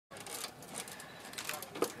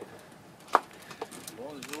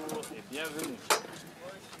Bienvenue.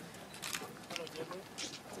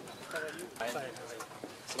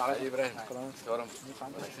 اسمع إبراهيم. كرم.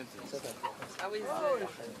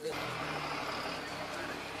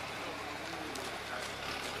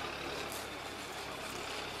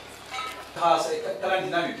 Has a clan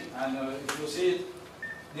dynamic, and if you see it,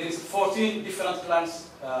 there is 14 different clans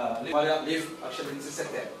live actually in this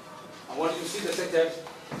sector. And when you see the sector,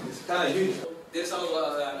 it's kind of huge. There's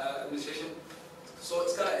another administration, so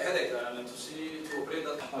it's kind of a headache to see to operate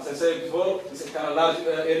that. As I said before, it's a kind of large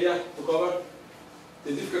area to cover.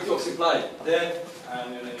 The difficulty of supply there,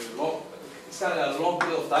 and it's kind of a long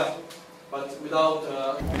period of time, but without.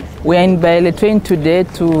 We are in Baidoa today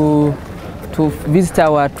to visit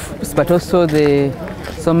our troops, but also the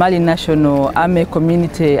Somali National Army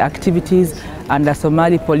community activities and the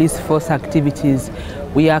Somali Police Force activities.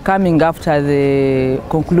 We are coming after the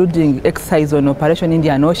concluding exercise on Operation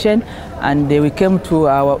Indian Ocean, and we came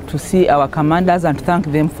to see our commanders and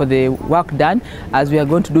thank them for the work done, as we are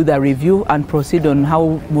going to do the review and proceed on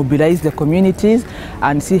how mobilize the communities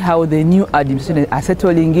and see how the new administration are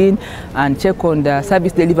settling in and check on the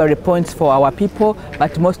service delivery points for our people,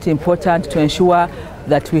 but most important to ensure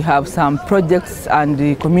that we have some projects and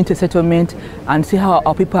the community settlement and see how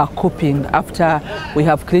our people are coping after we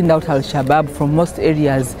have cleaned out Al-Shabaab from most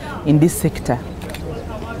areas in this sector.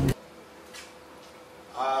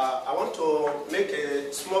 I want to make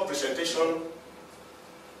a small presentation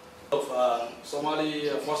of Somali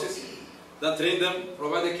forces, then train them,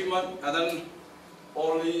 provide equipment, and then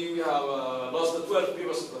only have lost the 12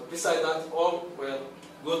 people. Beside that, all were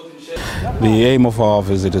good in shape. The aim of our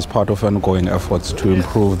visit is part of ongoing efforts to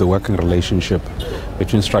improve the working relationship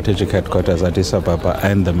between strategic headquarters Addis Ababa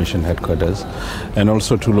and the mission headquarters, and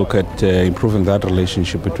also to look at improving that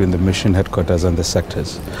relationship between the mission headquarters and the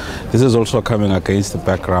sectors. This is also coming against the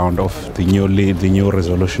background of the new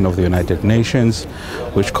resolution of the United Nations,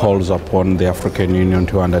 which calls upon the African Union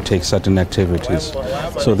to undertake certain activities.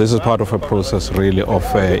 So this is part of a process really of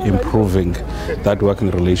improving that working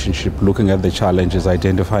relationship, looking at the challenges,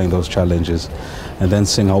 identifying those challenges, and then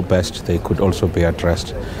seeing how best they could also be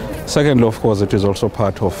addressed. Secondly, of course, it is also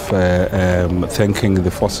part of thanking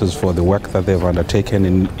the forces for the work that they've undertaken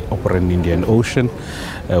in Operation Indian Ocean,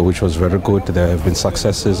 which was very good. There have been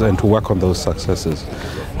successes, and to work on those successes.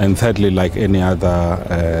 And thirdly, like any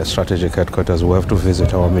other strategic headquarters, we have to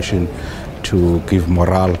visit our mission to give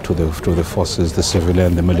morale to the forces, the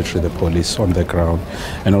civilian, the military, the police on the ground,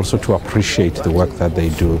 and also to appreciate the work that they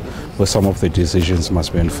do, where some of the decisions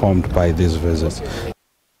must be informed by these visits.